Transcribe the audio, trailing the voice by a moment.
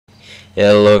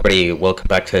Hello everybody, welcome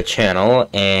back to the channel,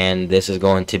 and this is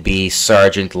going to be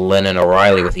Sergeant Lennon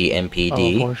O'Reilly with the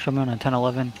MPD. Show me on a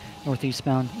 1011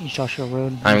 northeastbound East Joshua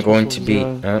Road. I'm going to be...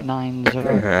 090.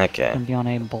 okay. Gonna be on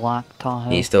a black Tahoe.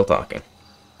 He's still talking.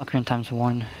 Occurring times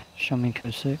 1. Show me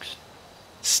code 6.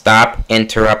 Stop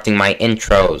interrupting my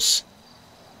intros.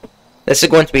 This is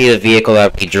going to be the vehicle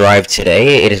that we drive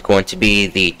today. It is going to be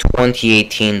the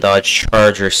 2018 Dodge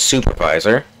Charger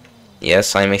Supervisor.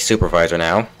 Yes, I'm a supervisor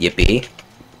now. Yippee.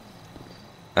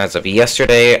 As of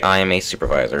yesterday, I am a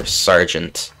supervisor.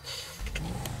 Sergeant.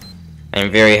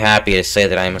 I'm very happy to say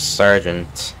that I'm a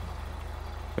sergeant.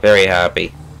 Very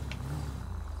happy.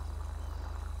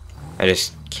 I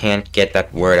just can't get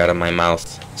that word out of my mouth.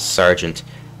 Sergeant.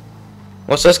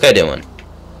 What's this guy doing?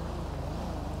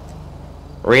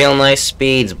 Real nice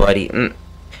speeds, buddy.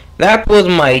 That was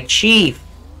my chief.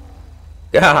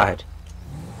 God.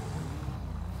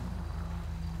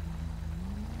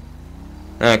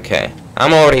 Okay,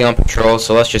 I'm already on patrol,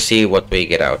 so let's just see what we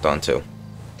get out onto.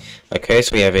 Okay,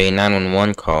 so we have a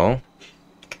 911 call.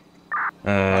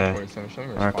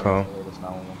 Our call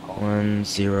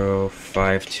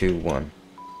 10521. New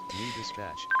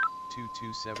dispatch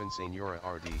 227 Senora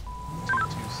RD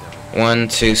 227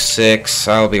 126.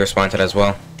 I'll be responding to that as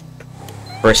well.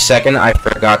 For a second, I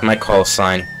forgot my call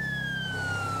sign.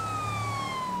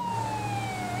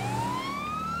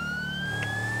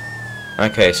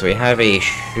 Okay, so we have a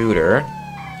shooter.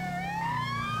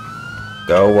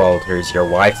 Go, Walters, your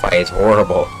Wi-Fi is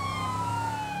horrible.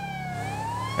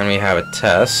 And we have a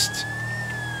test.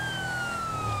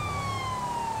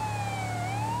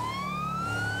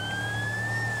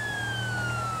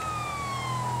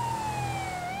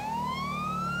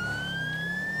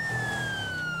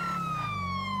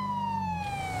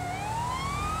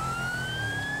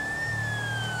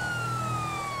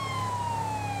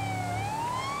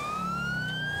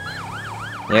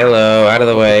 Hello, out of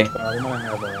the way. We might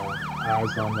have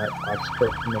eyes on that box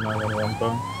truck from the 911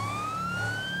 phone.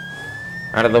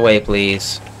 Out of the way,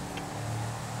 please.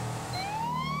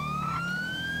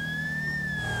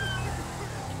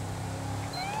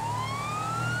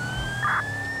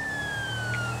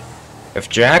 If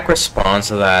Jack responds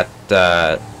to that,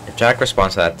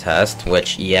 test,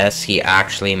 which yes, he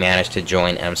actually managed to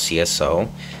join MCSO,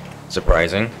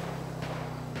 surprising.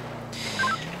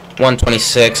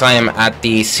 126, I am at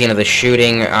the scene of the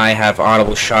shooting. I have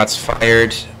audible shots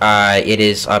fired. It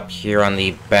is up here on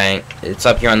the bank. It's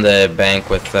up here on the bank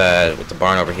with the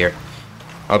barn over here.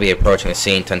 I'll be approaching the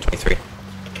scene, 1023.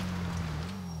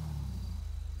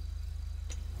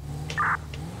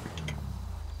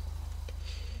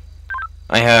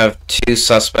 I have 2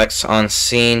 suspects on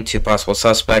scene, 2 possible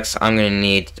suspects. I'm gonna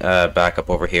need backup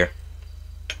over here.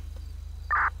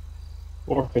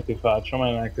 455, show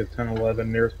me an active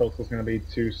 1011. Nearest postal is going to be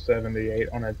 278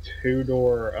 on a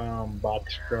 2-door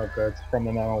box truck. That's from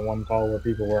the 911 call where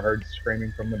people were heard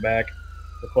screaming from the back,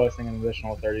 requesting an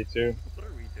additional 32. What are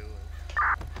we doing?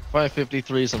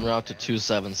 553 is en route to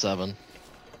 277.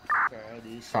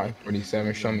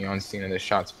 547, show me on scene of the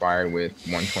shots fired with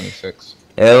 126.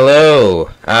 Hello,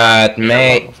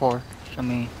 May. Before. Show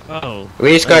me. Oh.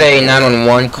 We just got a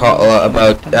 911 call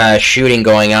about shooting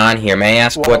going on here. May I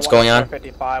ask what's going on?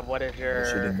 55, what is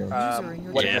your,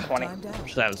 what is your 20?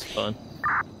 Just having some fun.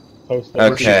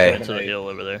 Okay. Into the hill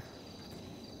over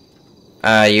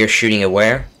there. You're shooting at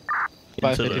where?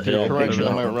 Into the 553 hill. correction,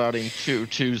 I'm at routing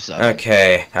 227.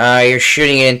 Okay, you're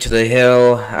shooting into the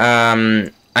hill.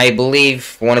 I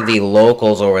believe one of the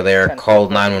locals over there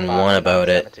called 911 about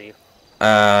it.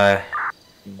 I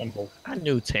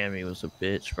knew Tammy was a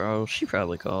bitch, bro. She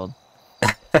probably called.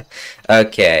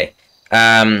 Okay.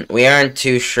 We aren't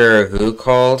too sure who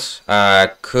called.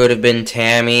 Could have been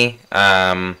Tammy.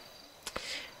 Yeah,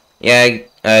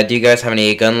 do you guys have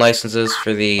any gun licenses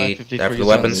for the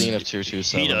weapons? He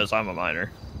He does, I'm a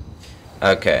minor.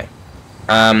 Okay.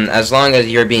 As long as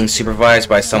you're being supervised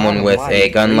by someone with a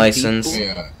gun license.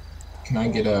 Yeah. Can I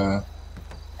get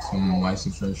some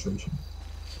license registration?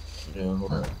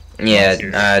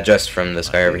 Yeah, just from this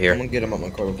guy over here. I'm gonna get him on my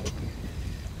car.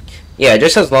 Yeah,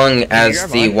 just as long as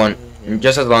the one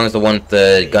with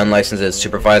the gun license is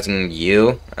supervising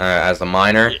you as a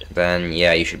minor, then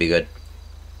yeah, you should be good.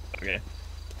 Okay.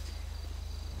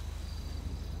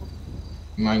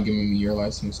 Mind giving me your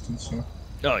license too, sir?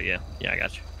 Oh, yeah. Yeah, I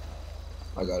got you.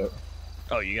 I got it.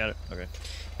 Oh, you got it? Okay.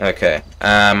 Okay.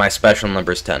 My special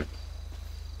number is 10.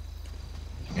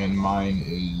 And mine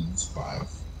is 5.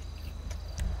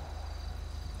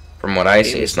 From what I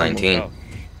see, it's 19. Oh.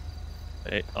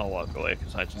 Hey, I'll walk away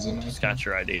because I just got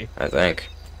your ID. I think.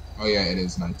 Oh yeah, it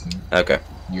is 19. Okay.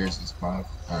 Yours is 5.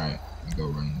 Alright, I go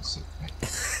run the sick.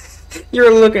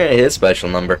 You're looking at his special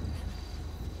number.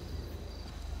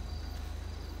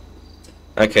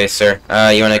 Okay, sir.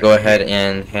 You want to go ahead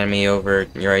and hand me over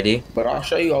your ID? But I'll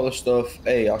show you all the stuff.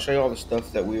 Hey, I'll show you all the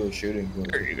stuff that we were shooting.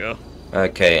 There you go.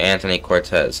 Okay, Anthony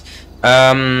Cortez.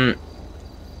 I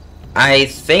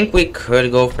think we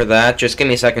could go for that. Just give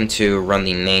me a second to run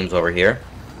the names over here.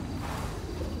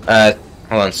 Hold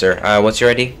on, sir. What's your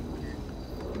ID?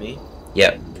 Me?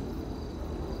 Yep.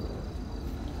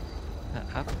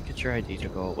 How did I get your ID to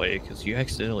go away? Because you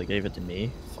accidentally gave it to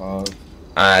me. 5.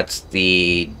 It's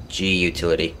the G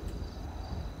utility.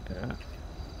 Yeah.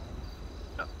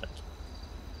 Oh, thanks.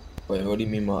 Wait, what do you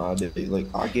mean my ID? Like,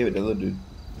 I gave it to the dude.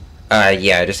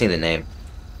 Yeah, I just need the name.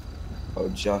 Oh,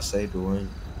 just say Dwayne.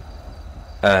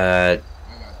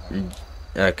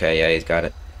 Okay, yeah, he's got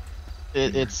it.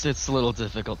 It's a little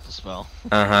difficult to spell.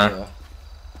 Uh-huh. Yeah.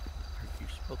 You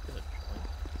spoke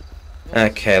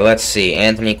that. Okay, let's see.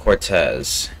 Anthony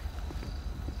Cortez.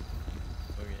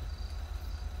 Okay.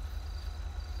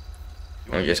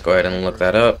 Let me just go ahead and look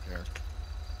that up.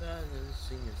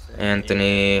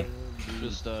 Anthony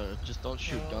Just don't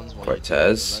shoot guns while Cortez.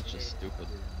 you do it, 'cause that's just stupid.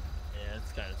 Yeah,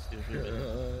 it's kind of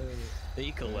stupid. But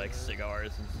he collects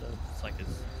cigars and stuff. It's like his.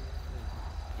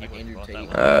 He Like wouldn't Andrew want Tate.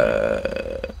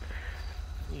 that one.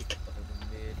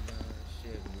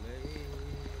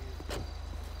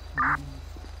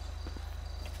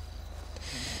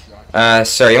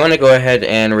 Sir, you want to go ahead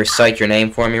and recite your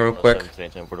name for me real quick?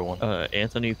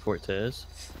 Anthony Cortez.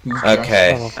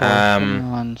 Okay, Level 4,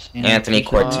 21, Anthony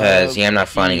Cortez. Yeah, I'm not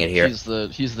finding it here. He's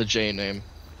the J name.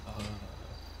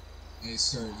 Hey,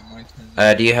 sir, you might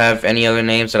turn. Do you have any other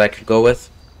names that I could go with?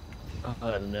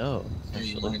 No. Hey,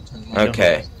 you Actually. might turn it off.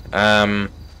 Okay,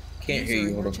 Can't hear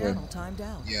you. Hold on.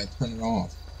 Yeah, turn it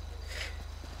off.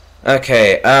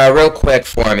 okay, real quick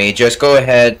for me, just go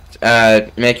ahead,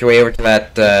 make your way over to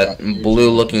that,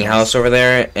 blue-looking house over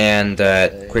there, and,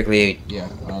 quickly,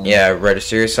 Yeah.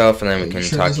 register yourself, and then we You can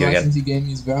sure talk this to you again. license you gave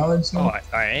me is valid, sir? Oh,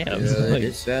 I am.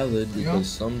 it's valid because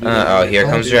some dude. Oh, here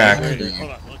comes Jack, Hold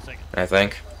on 1 second. I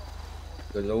think.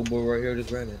 There's old boy right here just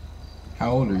ran it.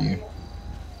 How old are you?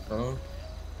 Huh?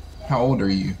 How old are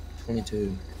you?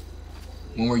 22.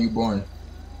 When were you born?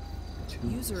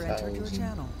 User entered your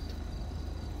channel.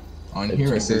 On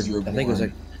here it says you were born. I think it was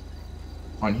like.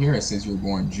 On here it says you were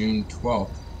born June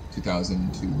 12th,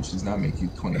 2002, which does not make you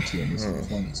 22 in this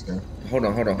 20, sir. Hold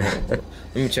on. Let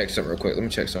me check something real quick.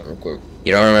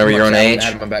 You don't remember your own age? I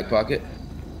had it in my back pocket.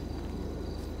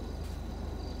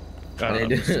 I need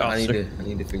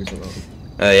to figure something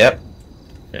out. Yep.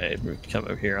 Yeah, come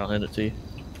over here. I'll hand it to you.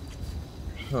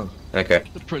 Huh. Okay.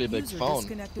 It's a pretty big phone.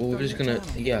 Well, we're just gonna.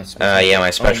 Yeah. Yeah,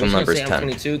 my special number is I'm 10.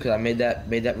 22 because I made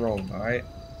that wrong. All right.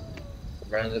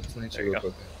 Rounded up 22 real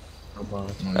quick.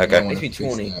 Okay. Makes me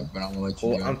 20. That, but I'm gonna let you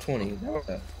Well, go. I'm 20.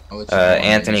 I'll let you go.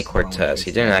 Anthony Just wanna Cortez. He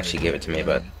fix didn't that. actually give it to me,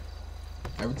 but...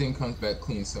 Everything comes back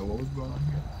clean, so what was going on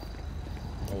here?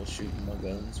 I was shooting my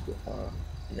guns with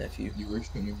my nephew. You were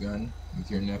shooting a gun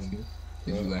with your nephew?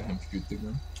 Did you let him shoot the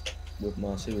gun? With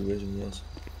my supervision, yes.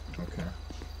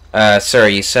 Okay. Sir,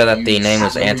 you said that the name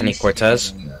was Anthony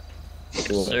Cortez? Yes,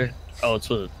 sir. Oh, it's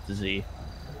with a Z.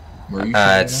 Where are you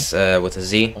It's, with a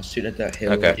Z? I was shooting at that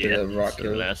hill. Okay. Yeah, The rock sort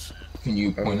of hill. an S. Can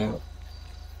you point out?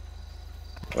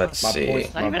 Let's My see.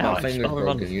 point, Not even how my I finger's spell it on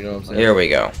broken. the- You know what I'm saying? Here we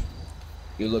go.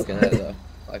 You're looking at the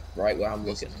like right where I'm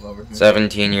looking. Over here?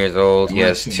 17 years old. He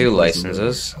has 2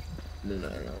 licenses,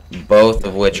 No. both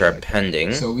of which are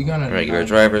pending. So we got a Regular 911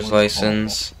 driver's call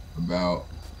license, about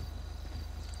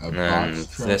a and then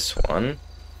box truck this one.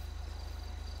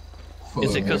 full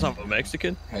Is it of because I'm a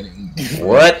Mexican? heading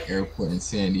What? airport in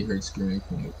Sandy heard screaming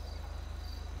from it.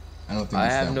 I don't think I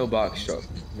it's have that no one. box truck.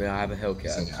 Man, I have a One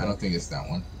second, Hellcat. I don't think it's that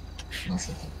one. One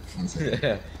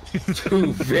second.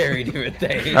 Two very different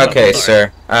things. Okay,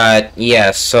 sir.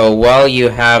 Yeah, so while you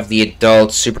have the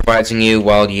adults supervising you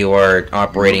while you are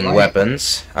operating Right.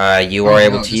 weapons, you Oh, are no,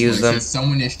 able to just use wait. them. Since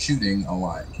someone is shooting a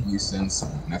lot, can you send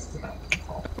someone? That's the number to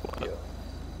call.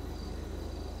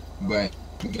 But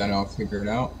we got it all figured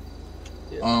out.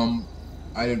 Yeah.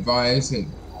 I'd advise that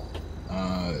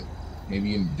maybe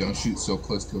you don't shoot so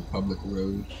close to a public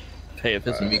road. Hey, if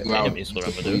it's Maybe an go out enemy, is what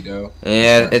I'm to gonna do. Toledo.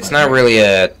 Yeah, it's not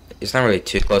really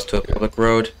too close to a public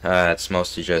road. It's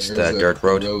mostly just There's a a dirt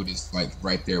road. road is like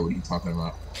right there. What are you talking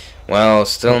about? Well,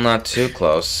 still not too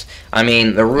close. I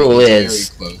mean, the rule It's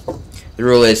very is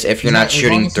close. if you're He's not as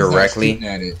shooting long as he's not directly. shooting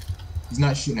at it. He's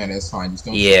not shooting at it. It's fine. Just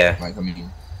don't. Yeah. Like I mean,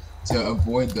 to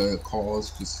avoid the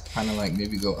calls, just kind of like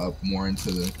maybe go up more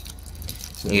into the.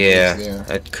 to the Yeah, woods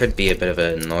there. it could be a bit of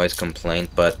a noise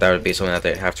complaint, but that would be something that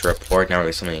they'd have to report, not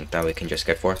really something that we can just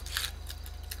get for.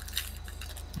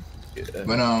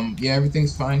 But yeah,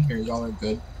 everything's fine here. Y'all are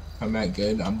good. Come back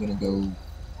good. I'm gonna go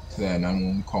to that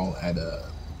 911 call at the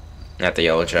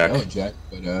Yellow Jack. Yellow Jack.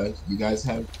 But you guys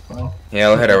have fun. Yeah,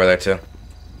 I'll head over there too.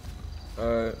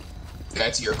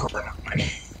 That's your car, not mine.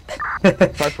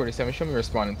 547. Show me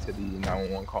responding to the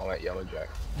 911 call at Yellow Jack.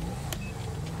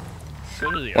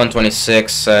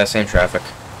 126. Same traffic.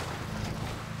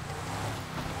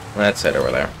 Let's head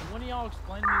over there. One of y'all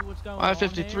explain to me what's going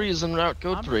 553 is en route.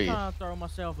 Go 3. I'm trying to throw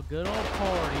myself a good old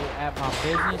party at my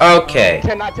business. Okay.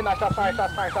 10-9, 10-9, stop fire,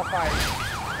 stop fire, stop fire.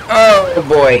 Oh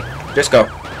boy. Just go.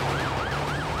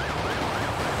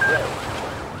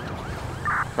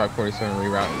 547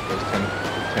 reroute goes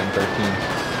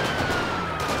 10-13.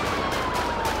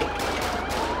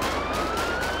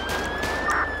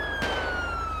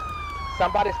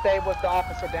 Somebody stay with the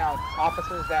officer down.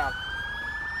 Officers down.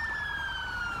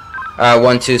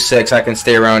 126. I can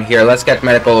stay around here. Let's get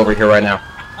medical over here right now.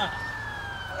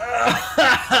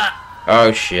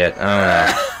 Oh shit. Oh no.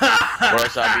 Or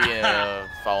else I'll be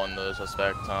following the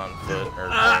suspect on foot or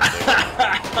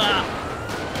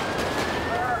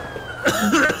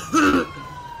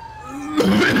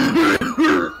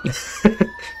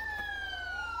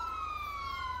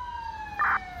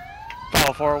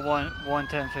Oh,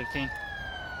 110-15.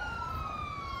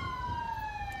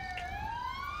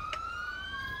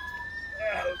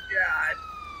 Oh god.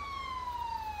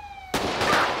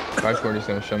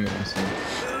 547, show me the scene.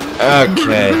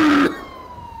 Okay. Oh,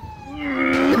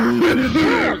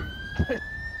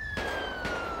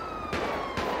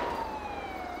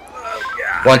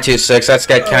 126. Let's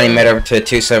get County Med over to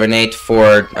 278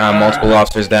 for multiple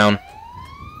officers down.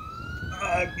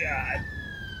 Oh god.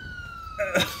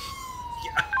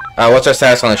 What's our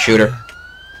status on the shooter?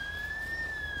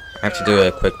 I have to do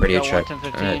a quick radio check.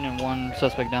 110-15 and one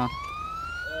suspect down.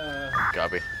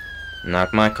 Copy.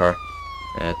 Not my car.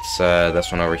 It's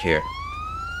this one over here.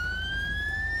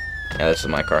 Yeah, this is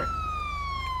my car.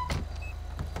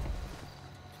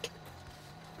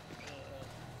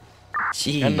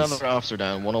 Jeez. And another officer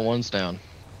down. 101's down.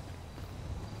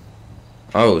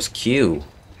 Oh, it was Q.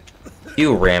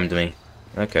 Q rammed me.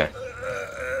 Okay.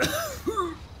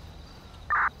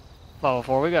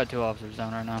 504, we got 2 officers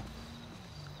down right now.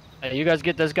 Hey, you guys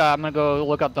get this guy. I'm gonna go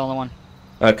look up the other one.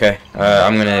 Okay.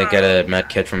 I'm gonna get a med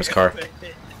kit from his car.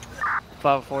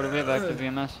 504, do we have active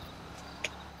VMS?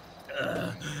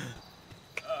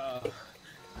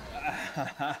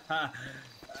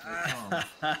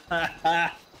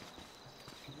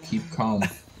 Keep calm.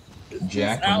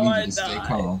 Jack, I need you to stay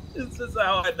calm. This is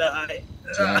how I die.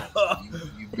 Jack,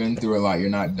 you've been through a lot.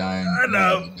 You're not dying. I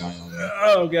know. You're dying on me.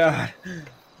 Oh god.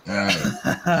 Alright.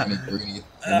 We're gonna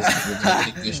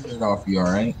take this shirt off you,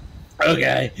 alright?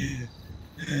 Okay.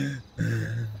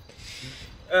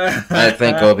 I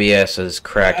think OBS is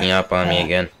cracking up on me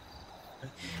again.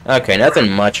 Okay,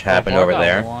 nothing much happened over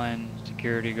there. One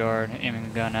security guard aiming a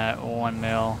gun at one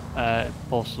male at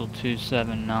postal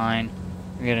 279.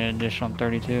 We get an additional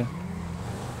 32.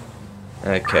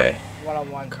 Okay.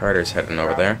 101. Carter's heading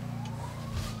over there.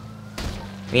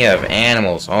 We have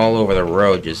animals all over the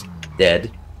road just dead.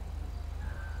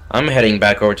 I'm heading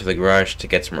back over to the garage to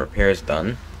get some repairs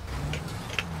done.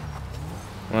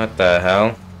 What the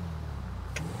hell?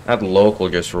 That local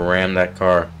just rammed that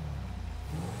car.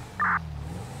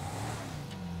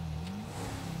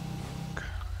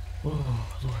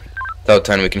 Third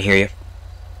time we can hear you.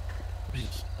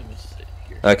 Let me see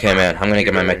here. Okay, man. I'm gonna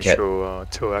get my med kit.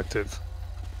 Two active.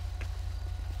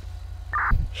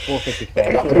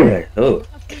 455. Oh.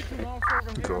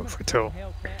 Going for two.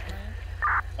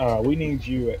 We need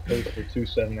you at post for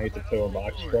 278 to tow a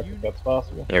box truck if that's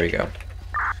possible. Here we go.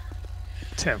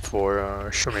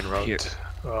 10-4, Sherman Road.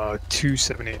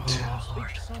 278.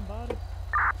 10-4,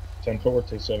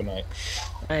 278.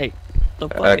 Hey.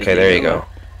 Okay, there you go.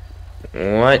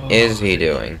 What is he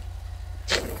doing?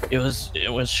 It was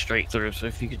straight through, so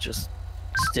if you could just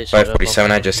stitch it up.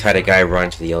 547, I just had a guy run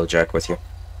to the Yellow Jack with you.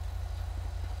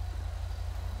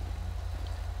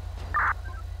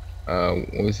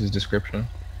 What was his description?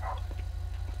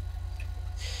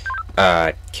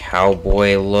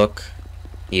 Cowboy look.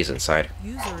 He's inside.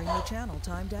 User in your channel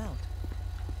timed out.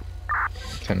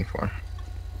 10-4.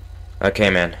 Okay,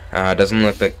 man. Doesn't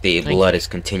look like the blood is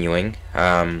continuing.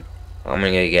 I'm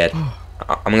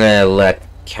gonna let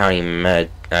County Med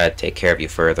take care of you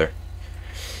further.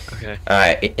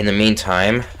 Okay. In the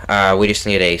meantime, we just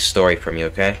need a story from you,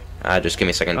 okay? Just give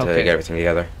me a second to get everything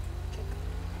together.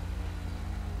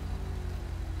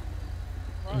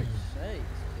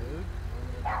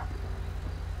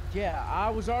 Yeah, I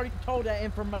was already told that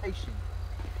information.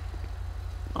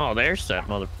 Oh, there's that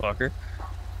motherfucker.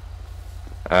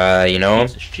 You know him?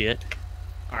 Piece of shit.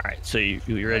 Alright, so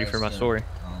you ready for my story?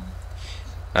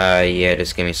 Yeah,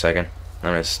 just give me a second.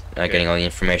 I'm just getting all the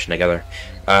information together.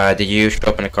 Did you show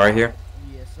up in a car here?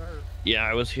 Yeah,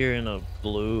 I was here in a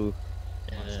blue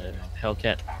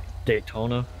Hellcat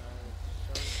Daytona.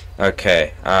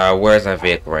 Okay, where's that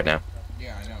vehicle right now?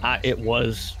 It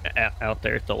was out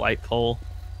there at the light pole,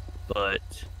 but...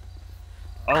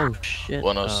 Oh, shit.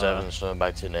 107, showing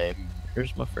back to name.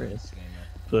 Here's my friend.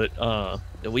 But,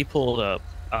 we pulled up,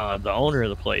 the owner of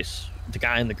the place, the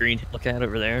guy in the green Hellcat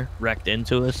over there, wrecked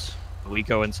into us. We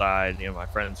go inside, you know, my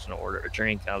friend's gonna order a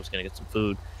drink, I was gonna get some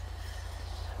food.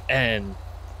 And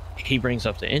he brings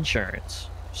up the insurance.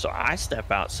 So I step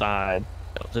outside.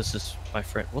 Oh, this is my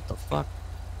friend. What the fuck?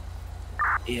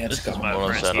 Yeah, this is my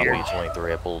 107 friend here. on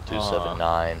B23, I pulled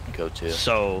 279, go to.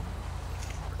 So,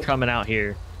 coming out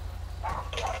here,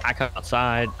 I come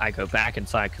outside, I go back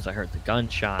inside because I heard the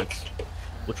gunshots,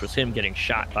 which was him getting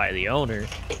shot by the owner.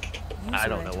 I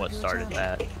don't know what started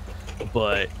that,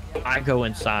 but I go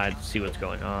inside to see what's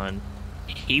going on.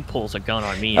 He pulls a gun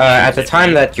on me. At the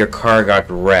time that your car got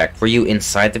wrecked, were you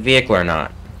inside the vehicle or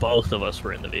not? Both of us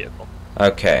were in the vehicle.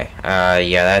 Okay,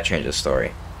 yeah, that changes the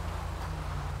story.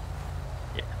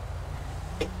 Yeah.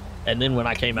 And then when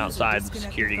I came outside, the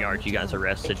security guard you guys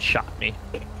arrested shot me.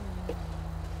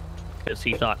 Because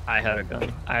he thought I had a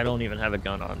gun. I don't even have a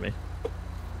gun on me.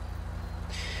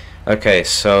 Okay,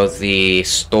 so the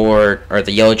store, or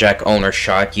the Yellow Jack owner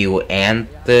shot you and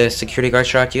the security guard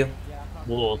shot you?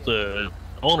 Well, the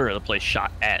owner of the place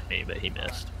shot at me, but he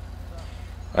missed.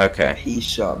 Okay. He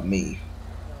shot me.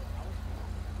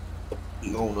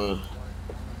 The owner.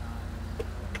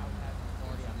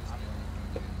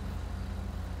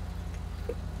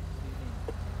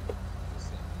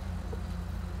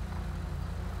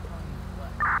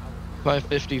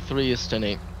 $553 is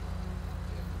 10-8.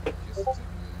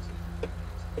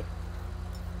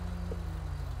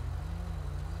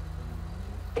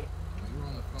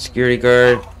 Security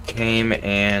guard came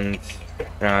and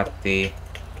got the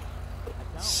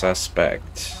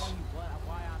suspect.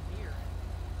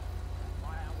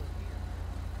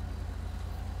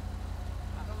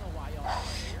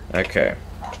 Okay.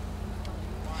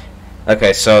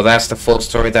 Okay, so that's the full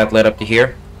story that led up to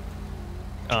here?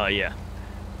 Yeah.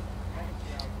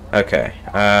 Okay,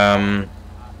 I'm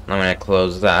gonna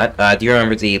close that. Do you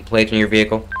remember the plate in your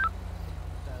vehicle?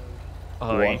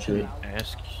 Oh, you should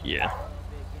ask? Yeah.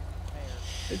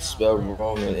 It's spelled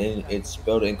wrong and it's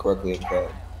spelled incorrectly in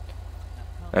CAD.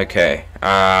 Okay,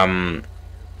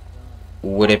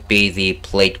 would it be the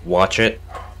plate Watch It?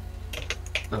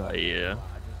 Yeah.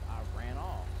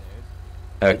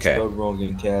 Okay. It's spelled wrong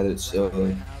in CAD. It's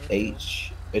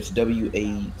it's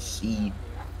W-A-C-H-T,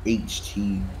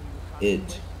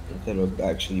 it, instead of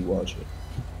actually Watch It.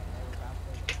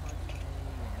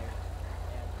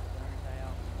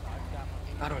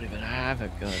 I don't even have a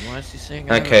gun. Why is he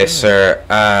saying? Okay, sir.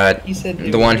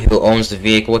 The one who owns the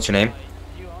vehicle. What's your name?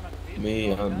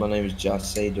 Me. My name is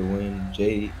Jesse Dwayne.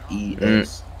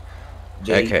 J-E-S.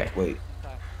 Okay. Wait.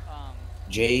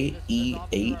 J-E-H-S-E-H.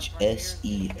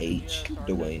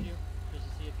 Dwayne.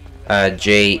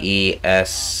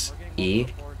 J-E-S-E.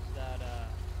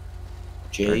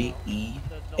 J-E-H-S-E-H.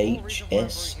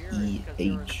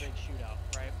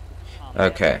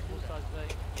 Okay.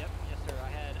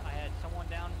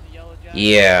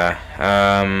 Yeah,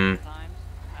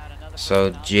 so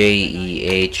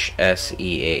J-E-H-S-E-H.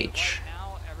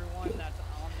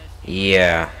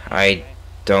 Yeah, I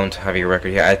don't have your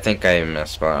record here. I think I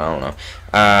misspelled it, I don't know.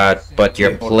 But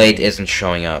your plate isn't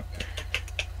showing up.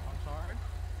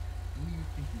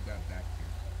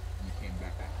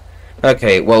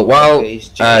 Okay, well, while...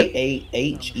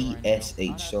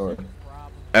 J-A-H-E-S-H, sorry.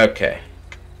 Okay.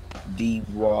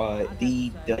 D-W-A-Y-N-E.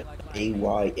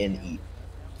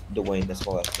 Dwayne, that's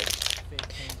my last name.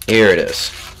 Here it is.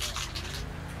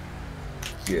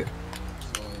 Yeah.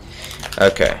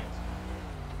 Okay.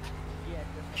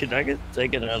 Can I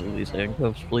take it out of these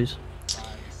handcuffs, please?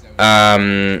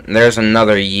 There's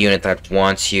another unit that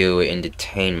wants you in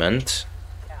detainment.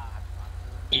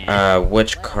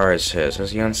 Which car is his?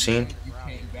 Is he on scene?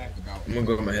 I'm gonna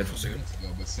go get my head for a second.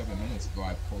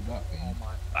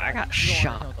 I got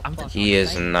shot. He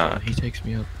is not. He takes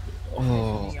me up.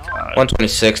 Oh, God.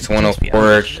 126 to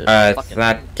 104.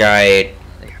 That guy,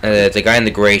 the guy in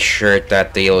the gray shirt,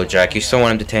 that the Yellow Jack. You still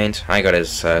want him detained? I got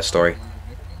his story.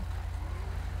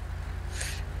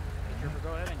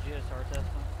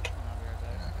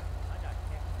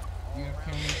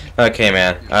 Okay,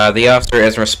 man. The officer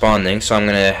isn't responding, so I'm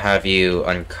gonna have you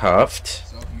uncuffed.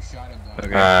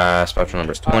 Okay. Special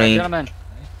number is 20. Gentlemen.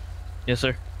 Yes,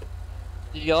 sir.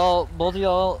 Y'all, both of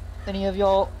y'all, Any of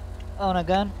y'all own a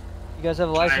gun? You guys have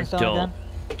a license to own a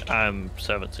gun? I'm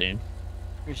 17.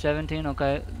 You're 17,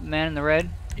 okay. Man in the red?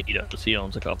 He does. He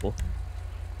owns a couple.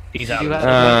 He's out You of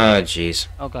Oh, jeez.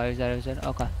 Okay, he's out of his head.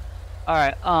 Okay.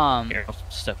 Alright, Here, I'll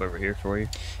step over here for you.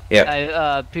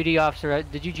 Yeah. PD officer,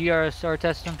 did you GRSR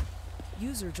test him?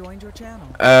 User joined your channel.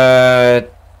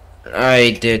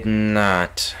 I did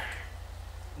not.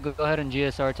 Go ahead and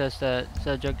GSR test that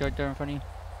subject right there in front of you.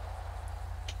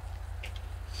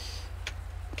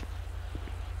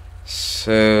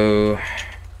 So...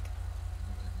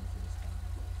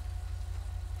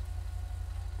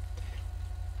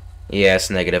 Yeah, it's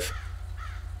negative.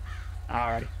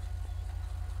 Alrighty.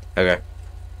 Okay.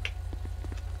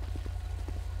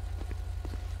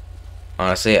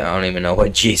 Honestly, I don't even know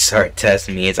what GSR test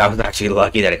means. I was actually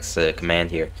lucky that it's a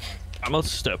command here. I'm gonna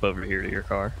step over here to your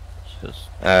car. Just,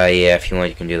 yeah, if you want,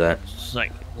 you can do that. just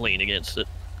like lean against it.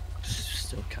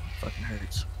 Still kind of fucking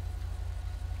hurts.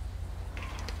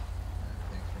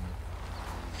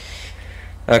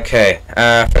 Okay,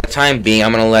 for the time being,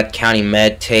 I'm gonna let County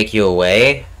Med take you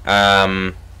away.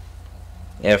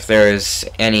 If there's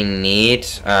any need,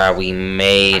 we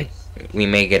may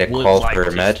get a call for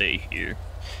med. Stay here.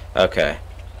 Okay.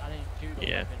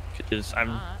 Yeah, because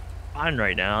I'm fine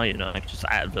right now. You know, just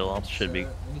Advil. I should be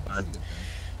fine.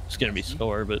 It's gonna be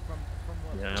sore, but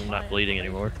yeah, I'm not bleeding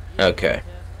anymore. Okay.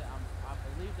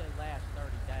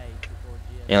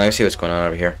 Yeah, let me see what's going on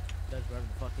over here. Does whatever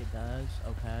the fuck it does,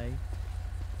 okay?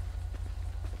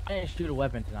 I didn't shoot a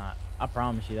weapon tonight. I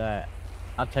promise you that.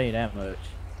 I'll tell you that much.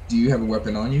 Do you have a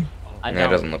weapon on you? Yeah, it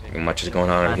doesn't look like much is going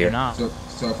on over here.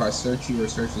 So if I search you or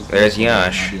search this, There's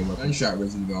Yash. Gunshot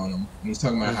residue on him. And he's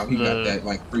talking about how he got that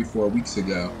like 3-4 weeks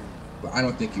ago, but I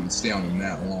don't think he would stay on him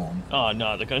that long. Oh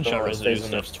no, the gunshot residue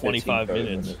stuff's 25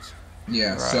 minutes.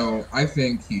 Yeah, Right. So I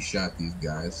think he shot these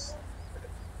guys.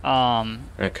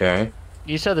 Okay.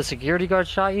 You said the security guard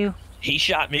shot you? He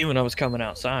shot me when I was coming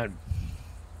outside.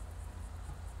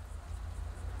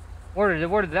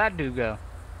 Where did that dude go?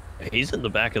 He's in the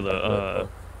back of the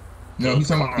No, he's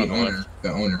talking about the owner.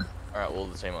 The owner. Alright, well,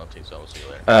 the same on too, so I'll see you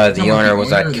later. The owner was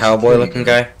that cowboy-looking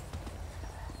guy?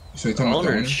 So you're The talking about the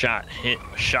owner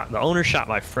owner? the owner shot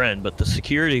my friend, but the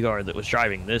security guard that was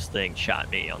driving this thing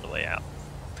shot me on the way out.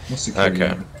 What's security?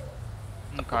 Okay.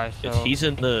 Okay, so He's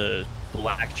in the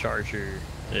black Charger.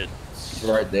 It's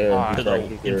right there. Alright. to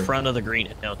the, in front of the green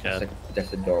Hellcat.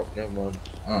 That's a dog. Never mind.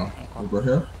 Oh, over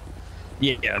here?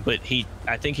 Yeah, but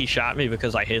I think he shot me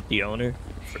because I hit the owner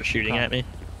for shooting at me.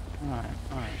 Alright.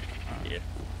 Yeah.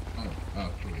 Oh,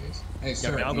 here he is. Hey, Yeah,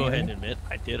 sir. I mean, I'll go ahead and admit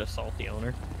I did assault the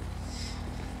owner.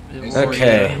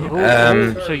 Okay.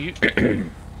 So you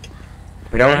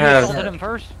We don't assaulted have. him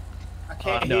first?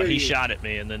 No, he shot at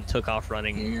me and then took off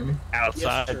running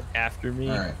outside after me.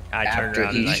 Alright. I turned After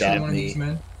around he and I shot hit him.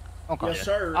 me. Okay. Yes,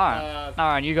 sir.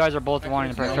 Alright, you guys are both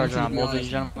wanting to press charges on both of these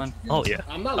gentlemen? Oh, yeah.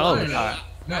 I'm not Oh, lying. Alright.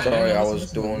 Sorry, I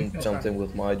was doing something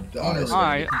with my eyes.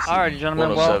 Alright,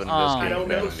 gentlemen, well, 107 investigating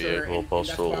abandoned vehicle,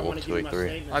 postal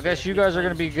 283. I guess you guys are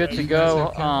gonna be good to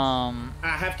go. I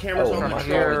have cameras Oh, on my my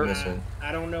car car. was missing.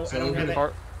 I don't know. I don't Your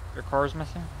have it. car's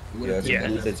missing? Yeah, Yeah.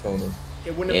 it's Daytona.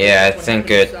 It wouldn't have Yeah, I been think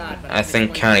what happened it. inside, but I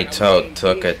think when County I was Toad in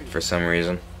took it Phoenix, for some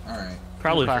reason. Alright.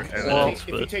 Probably Okay. for If evidence,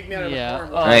 you but take me out of Yeah. the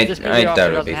car, I This doubt PD it officer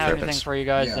would doesn't be have for anything evidence. for you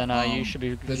guys, Yeah, then you should be.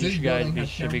 does You this should guys building have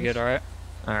should be cameras? good.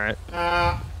 All right.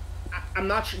 alright. I'm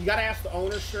not sure. You gotta ask the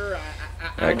owner, sir.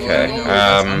 I don't Okay, know.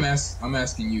 I'm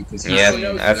asking you because Yeah,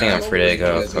 I think I'm free to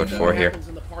go. Code 4 here.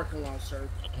 In the parking lot, sir.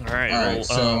 Alright, Alright, well,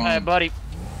 so Hey, buddy.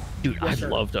 dude, Yes, I'd sir.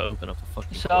 love to open up a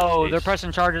fucking So court they're case.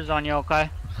 pressing charges on you, okay?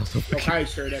 Okay,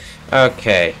 sir. That's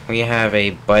Okay, we have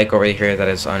a bike over here that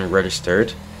is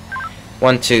unregistered.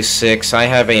 126. I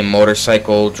have a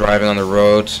motorcycle driving on the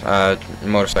road.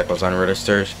 Motorcycle is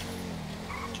unregistered.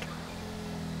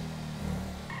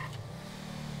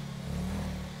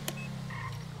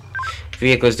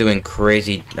 Vehicle is doing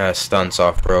crazy stunts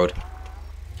off road.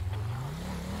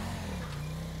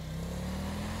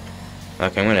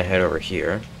 Okay, I'm gonna head over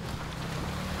here.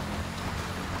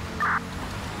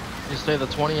 You say the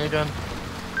 20 again?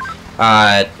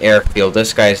 Airfield.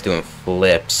 This guy's doing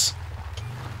flips.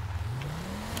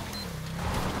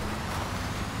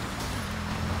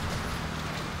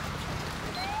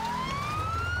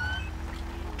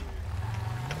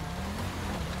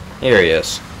 Here he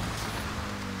is.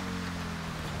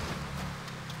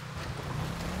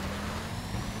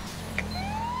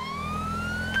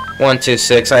 One, 2,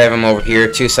 6. I have him over here.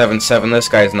 277. This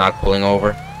guy's not pulling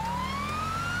over.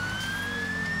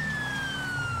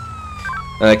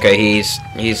 Okay, he's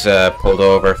pulled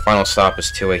over. Final stop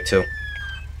is 282.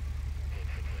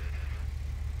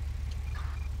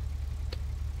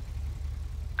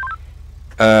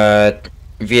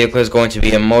 Vehicle is going to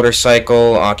be a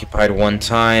motorcycle, occupied one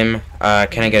time.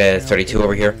 Can I get a 32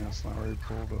 over here?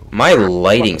 My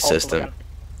lighting system.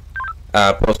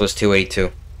 Postal is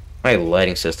 282. My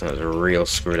lighting system is real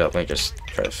screwed up. Let me just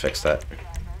try to fix that.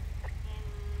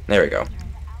 There we go.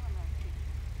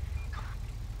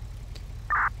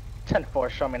 10-4,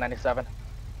 show me 97.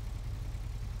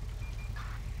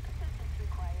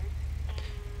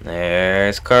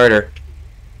 There's Carter.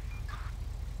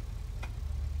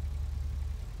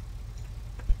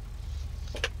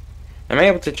 Am I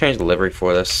able to change the livery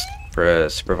for this, for a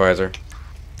supervisor?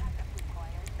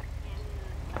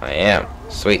 I am.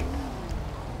 Sweet.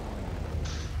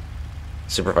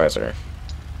 Supervisor.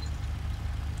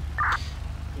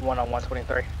 1 on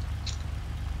 123.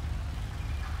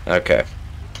 Okay.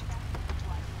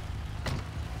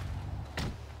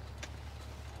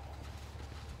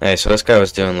 Hey, so this guy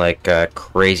was doing like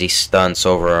crazy stunts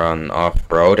over on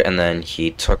off-road, and then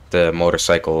he took the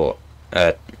motorcycle,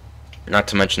 not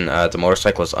to mention the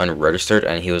motorcycle was unregistered,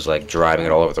 and he was like driving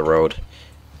it all over the road.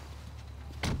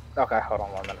 Okay, hold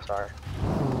on 1 minute, sorry.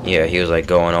 Yeah, he was like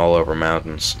going all over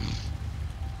mountains.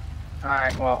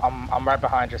 Alright, well, I'm right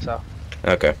behind you, so.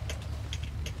 Okay.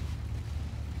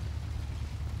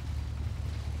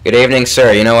 Good evening,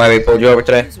 sir. You know why we pulled you over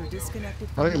today?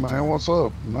 Hey man, what's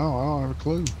up? No, I don't have a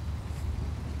clue.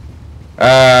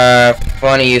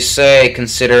 Funny you say,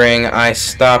 considering I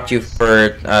stopped you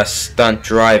for stunt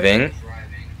driving.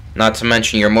 Not to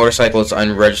mention your motorcycle is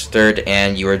unregistered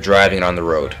and you were driving it on the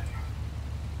road.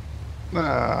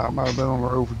 Nah, I might have been on the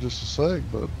road for just a sec,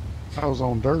 but I was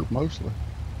on dirt mostly.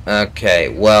 Okay,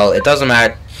 well, it doesn't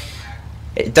matter.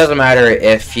 It doesn't matter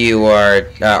if you are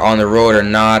on the road or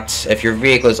not. If your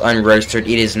vehicle is unregistered,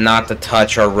 it is not to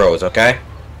touch our roads, okay?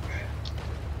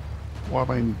 Well,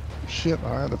 I mean, shit,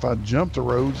 alright, if I jump the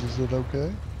roads, is it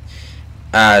okay?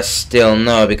 Still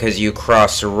no, because you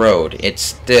cross the road. It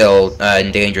still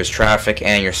endangers traffic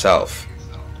and yourself.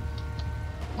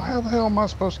 Well, how the hell am I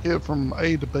supposed to get from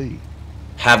A to B?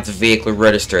 Have the vehicle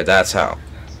registered, that's how.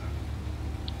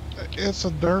 It's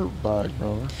a dirt bike,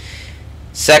 brother.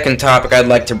 Second topic I'd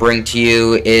like to bring to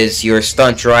you is your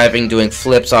stunt driving, doing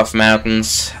flips off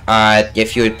mountains.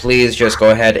 If you would please just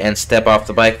go ahead and step off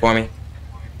the bike for me.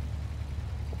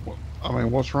 I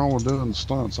mean, what's wrong with doing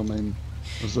stunts? I mean,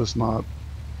 is this not...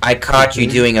 I caught you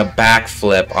doing a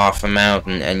backflip off a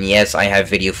mountain, and yes, I have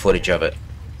video footage of it.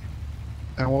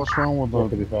 And what's wrong with doing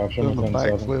the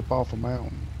backflip off a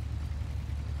mountain?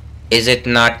 Is it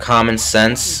not common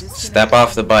sense? Step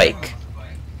off the bike.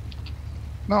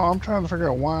 No, I'm trying to figure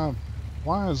out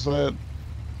why is that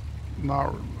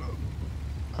not...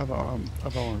 I don't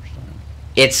understand.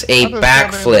 It's a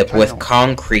backflip with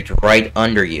concrete right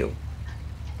under you.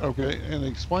 Okay, and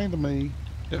explain to me,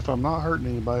 if I'm not hurting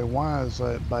anybody, why is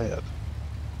that bad?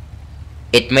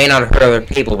 It may not hurt other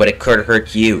people, but it could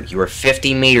hurt you. You were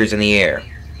 50 meters in the air.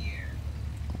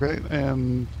 Okay,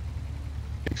 and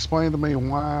explain to me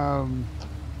why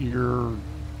you're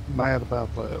mad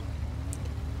about that.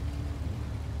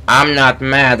 I'm not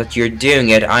mad that you're doing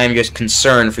it, I am just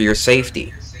concerned for your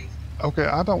safety. Okay,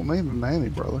 I don't need a nanny,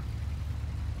 brother.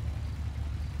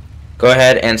 Go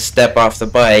ahead and step off the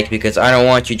bike, because I don't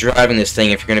want you driving this thing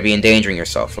if you're going to be endangering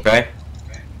yourself, okay?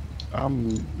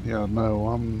 Yeah, no,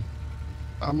 I'm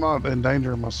not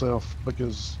endangering myself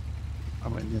because, I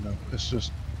mean, you know, it's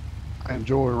just, I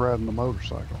enjoy riding the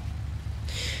motorcycle.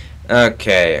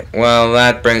 Okay, well,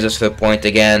 that brings us to the point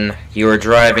again. You were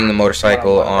driving the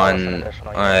motorcycle on...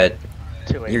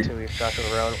 282 East Joshua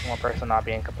Road, one person not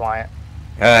being compliant.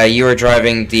 You were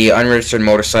driving the unregistered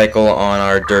motorcycle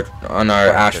on our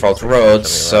asphalt roads,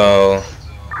 so...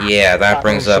 Yeah, that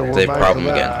brings up the problem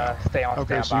again.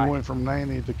 Okay, so you went from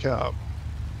nanny to cop.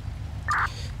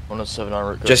 107 on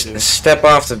route. Just step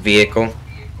off the vehicle.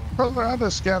 Brother, I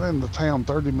just got into town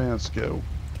 30 minutes ago.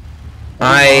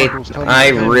 I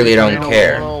really don't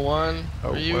care.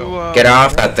 Are you, Get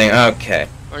off that thing. Okay.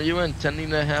 Are you intending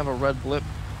to have a red blip?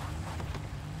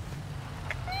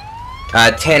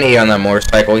 1080 on that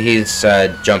motorcycle. He's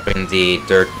jumping the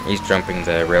dirt. He's jumping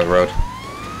the railroad.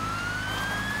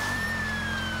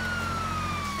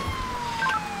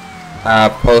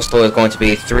 Postal is going to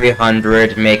be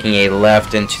 300, making a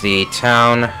left into the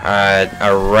town,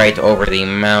 a right over the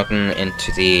mountain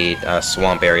into the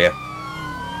swamp area.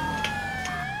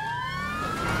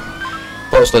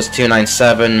 Postal is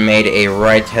 297, made a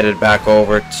right, headed back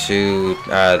over to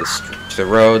the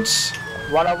roads.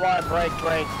 101, break,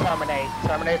 terminate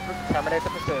the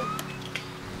pursuit.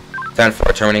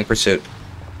 10-4, terminating pursuit.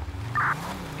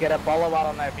 Get a bolo out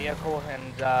on that vehicle and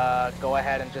go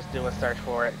ahead and just do a search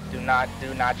for it. Do not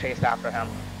chase after him.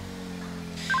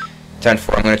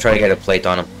 10-4, I'm gonna try to get a plate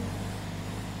on him.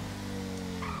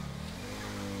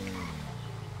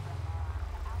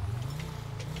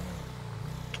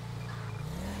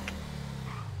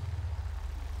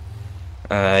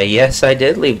 Yes, I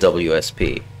did leave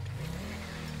WSP.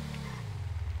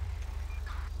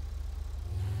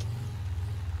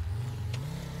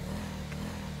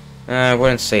 I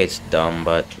wouldn't say it's dumb,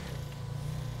 but...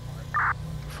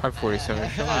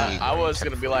 547. I was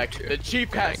gonna be like, the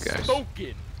Chief has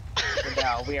spoken.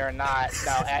 No, we are not.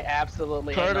 No,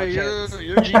 absolutely. ain't Carter, no chance.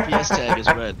 your GPS tag is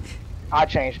red. I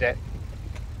changed it.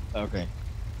 Okay.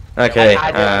 Okay,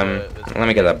 I let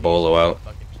me get that bolo out.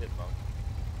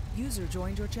 User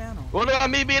joined your channel. What about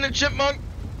me being a chipmunk?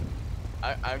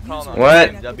 I'm calling on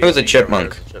What? WSP Who's a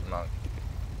chipmunk? versus chipmunk.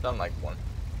 Sound like one.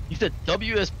 You said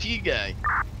WSP guy.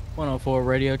 104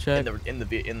 radio check. In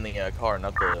the car,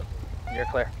 not the. You're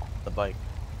clear. The bike.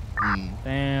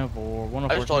 Damn, for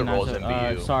 104. I just totally rolls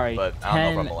MBU, sorry, but I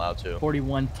don't know if I'm allowed to.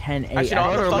 41, 10, 8. Actually, no,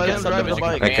 I'm fucking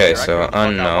subdivision Okay, so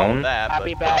unknown. I'll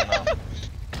be back.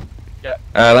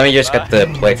 Let me just get the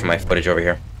plate for my footage over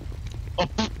here.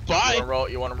 Bye.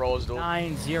 You wanna roll his duel?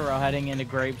 9-0 heading into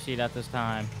Grapeseed at this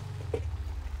time.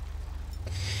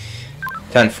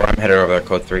 10-4, I'm headed over there,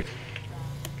 code 3.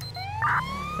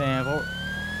 Damn,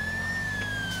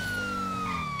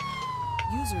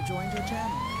 User joined your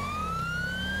channel.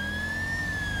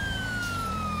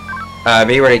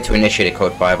 Be ready to initiate a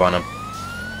code 5 on him.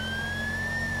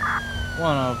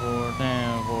 104,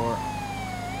 damn, 4.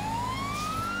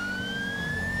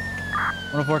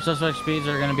 104 suspect speeds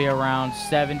are going to be around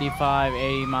 75,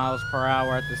 80 miles per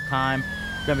hour at this time.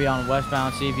 We're going to be on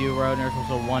westbound Seaview Road, near to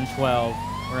 112.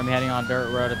 We're going to be heading on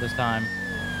dirt road at this time.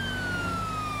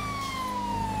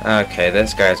 Okay,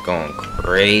 this guy's going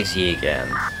crazy again.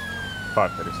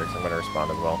 536, I'm going to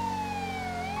respond as well.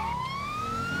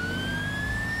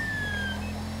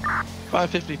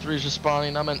 553 is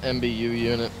responding. I'm an MBU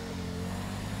unit.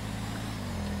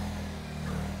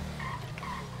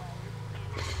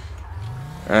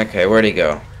 Okay, where'd he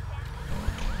go?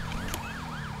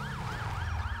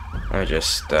 Let me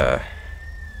just,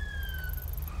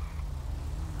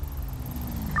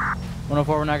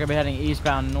 104, we're not going to be heading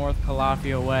eastbound North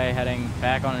Calafia Way, heading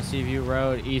back on a Seaview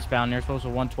Road, eastbound near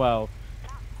Postal 112.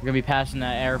 We're going to be passing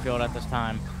that airfield at this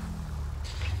time.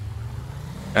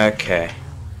 Okay.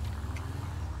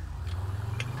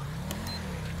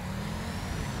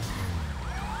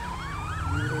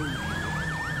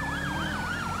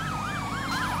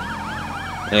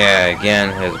 Yeah,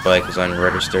 again, his bike is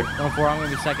unregistered. 104, I'm going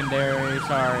to be secondary.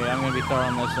 Sorry, I'm going to be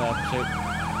throwing this pursuit.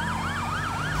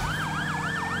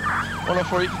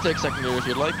 104, you can take secondary if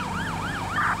you'd like.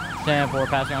 10-4,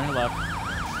 passing on your left.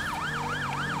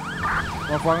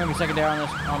 104, I'm going to be secondary on this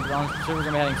pursuit. We're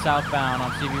going to be heading southbound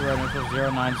on CV Road until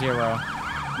 090.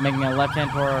 Making a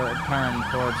left-hand turn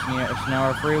towards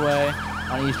Sonora Freeway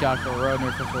on East Joshua Road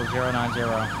near Crystal 090.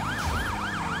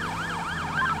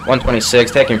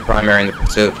 126, taking primary in the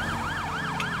pursuit.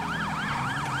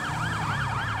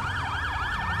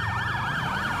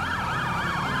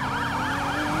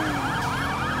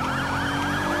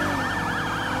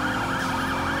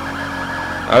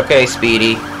 Okay,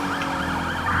 Speedy.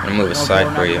 I'm gonna move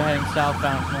aside for you. We're heading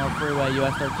southbound Sonora Freeway,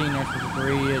 US 13, near Crystal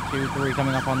 323,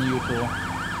 coming up on the U-Tool.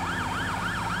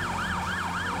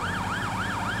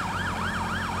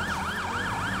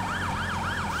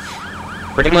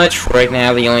 Pretty much right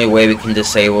now the only way we can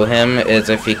disable him is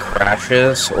if he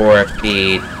crashes or if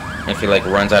he like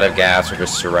runs out of gas or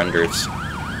just surrenders.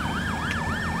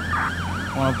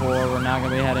 104, we're now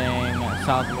going to be heading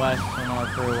southwest Sonora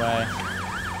Freeway,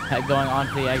 going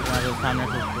onto the exit at this time near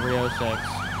 306.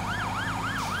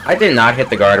 I did not hit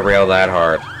the guardrail that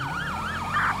hard.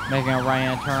 Making a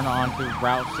right-hand turn onto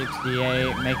Route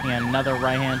 68, making another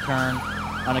right-hand turn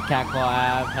on a Catclaw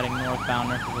Ave, heading northbound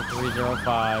near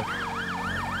 305.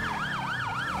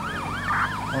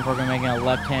 We're going to be making a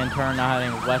left-hand turn, now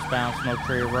heading westbound Smoke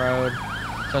Tree Road.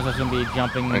 So it's going to be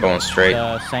jumping I'm going straight.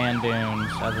 the sand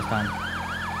dunes at this time.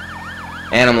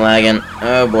 And I'm lagging.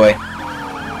 Oh boy.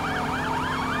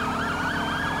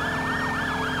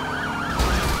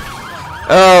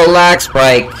 Oh, lag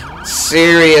spike.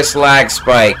 Serious lag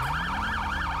spike.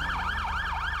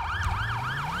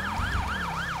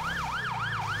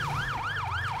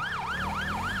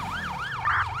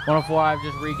 -104, I've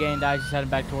just regained eyes, just heading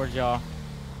back towards y'all.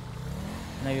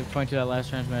 -22 that last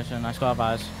transmission. I still have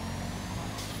eyes.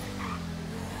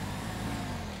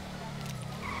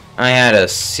 I had a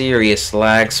serious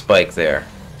lag spike there.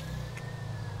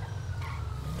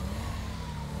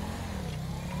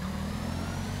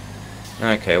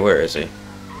 Okay, where is he?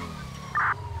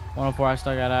 104, I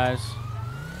still got eyes.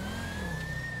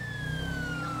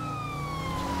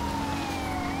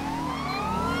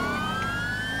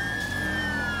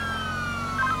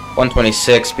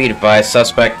 126, be advised,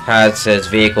 suspect has his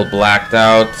vehicle blacked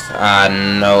out.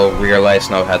 No rear lights,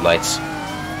 no headlights.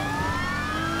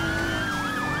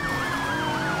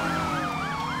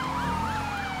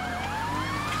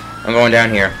 I'm going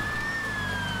down here.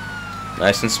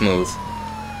 Nice and smooth.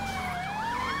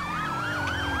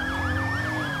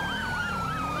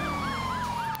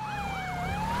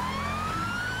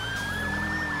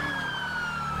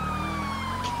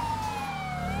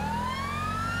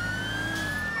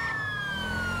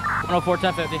 Oh,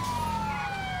 1050.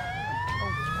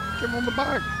 Get him on the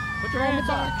back. Put your hands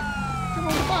up. Get him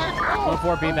on the back.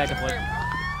 104, beam back deployed.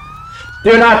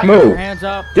 Do not Put your move. hands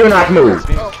up. Do not move.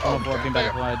 104, beam back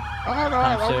deployed.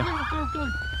 Times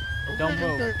 2. Don't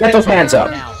move. Get those hands up.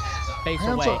 Now. Face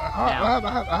Hands away. up.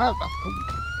 Now.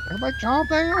 Everybody calm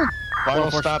down.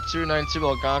 Final stop 292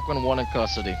 Algonquin, 1 in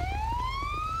custody.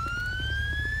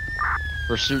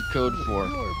 Pursuit code 4.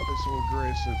 Everybody's so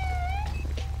aggressive.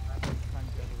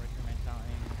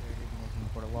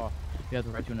 You have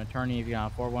the right to an attorney if you're on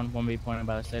 411 will be appointed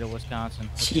by the state of Wisconsin.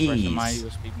 What's the first of mind you were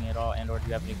speaking at all, and/or do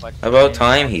you have any questions? About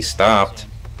time he stopped.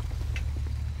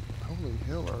 Holy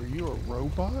hell, are you a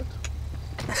robot?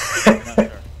 No,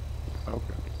 sir.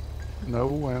 Okay.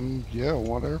 No, and yeah,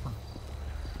 whatever.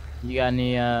 You got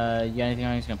any? You got anything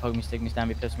on you? He's gonna poke me, stick me, stab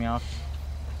me, piss me off?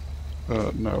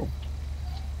 No.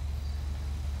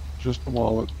 Just the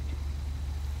wallet.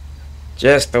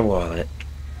 Just the wallet.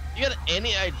 You got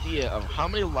any idea of how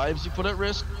many lives you put at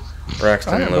risk?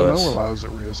 Braxton I didn't Lewis. know I was at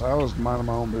risk. I was minding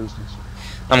my own business.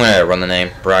 I'm gonna run the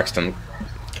name. Braxton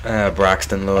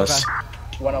Lewis.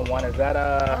 Okay. 101, is that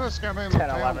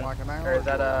 1011? Or is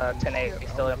that 10-8?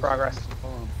 Still in progress?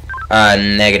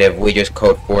 Negative. We just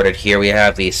code forwarded here. We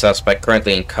have the suspect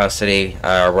currently in custody.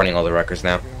 Running all the records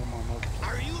now.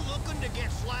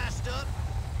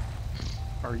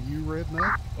 Are you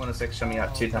redneck? 106, show me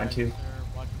out 292.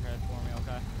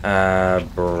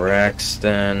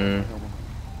 Braxton.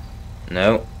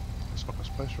 No. It's not a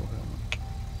special helmet.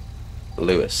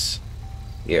 Lewis.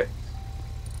 Here.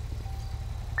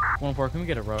 1-4, can we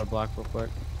get a roadblock real quick?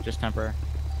 Just temporary.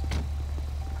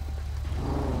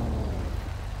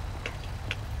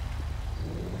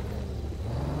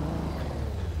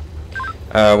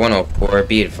 Uh, 104,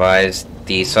 be advised,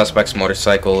 the suspect's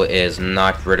motorcycle is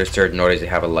not registered, nor does he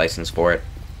have a license for it.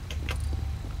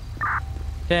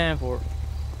 10-4.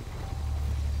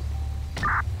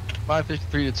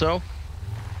 553 to tow.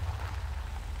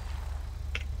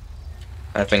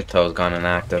 I think tow's gone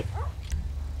inactive.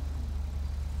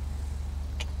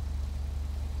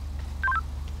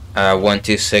 Uh,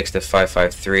 126 to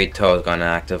 553, tow's gone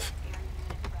inactive.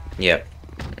 Yep,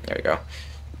 there we go.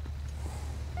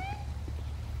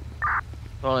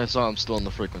 Well, I saw I'm still in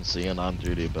the frequency and on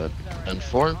duty, but... And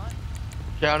 4.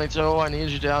 County tow, I need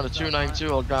you down to 292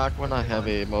 Algonquin. I have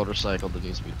a motorcycle that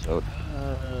needs to be towed.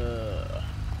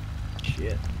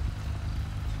 Shit.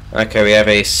 Okay, we have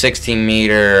a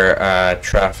 60-meter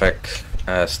traffic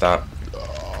stop.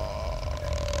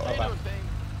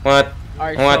 What?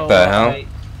 Alright, What so, the hell?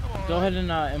 Go ahead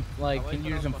and like, can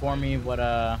you just inform me what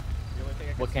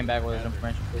came back with his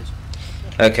information, please?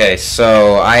 Okay,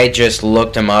 so I just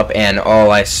looked him up, and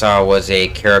all I saw was a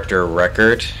character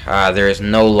record. There is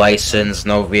no license,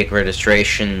 no vehicle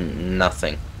registration,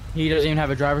 nothing. He doesn't even have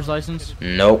a driver's license?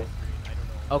 Nope.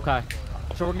 Okay.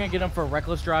 So we're gonna get him for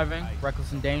reckless driving,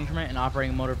 reckless endangerment, and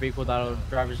operating a motor vehicle without a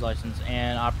driver's license,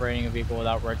 and operating a vehicle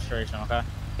without registration, okay?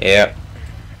 Yep.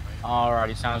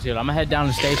 Alrighty, sounds good. I'm gonna head down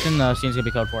to the station. The scene's gonna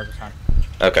be code 4 this time.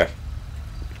 Okay.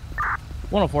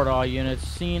 104 to all units.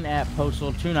 Scene at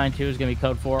postal 292 is gonna be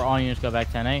code 4. All units go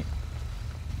back 10-8.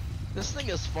 This thing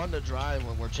is fun to drive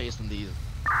when we're chasing these.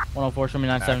 104, show me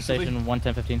 97 station,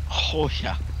 110-15. Oh,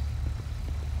 yeah.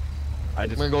 We're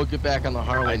gonna go get back on the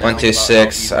Harley now.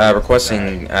 126,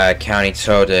 requesting county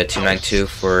tow to 292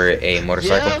 for a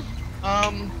motorcycle.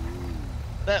 Yeah,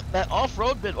 that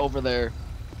off-road bit over there.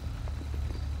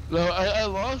 No, I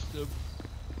lost him.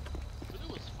 But it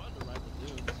was fun to ride the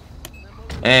dudes.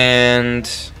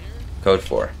 And code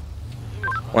 4.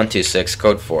 126,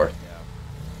 code 4.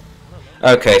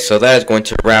 Okay, so that is going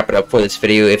to wrap it up for this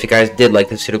video. If you guys did like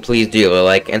this video, please do a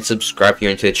like and subscribe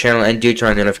here into the channel, and do turn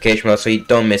on the notification bell so you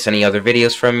don't miss any other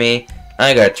videos from me.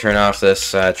 I gotta turn off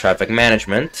this traffic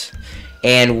management.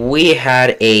 And we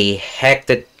had a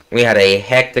hectic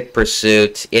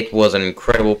pursuit. It was an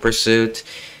incredible pursuit,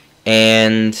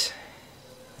 and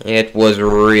it was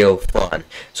real fun.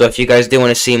 So if you guys do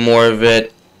want to see more of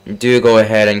it, do go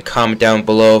ahead and comment down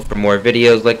below for more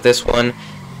videos like this one.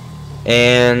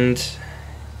 And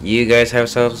you guys have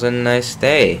yourselves a nice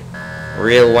day.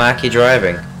 Real wacky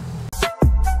driving.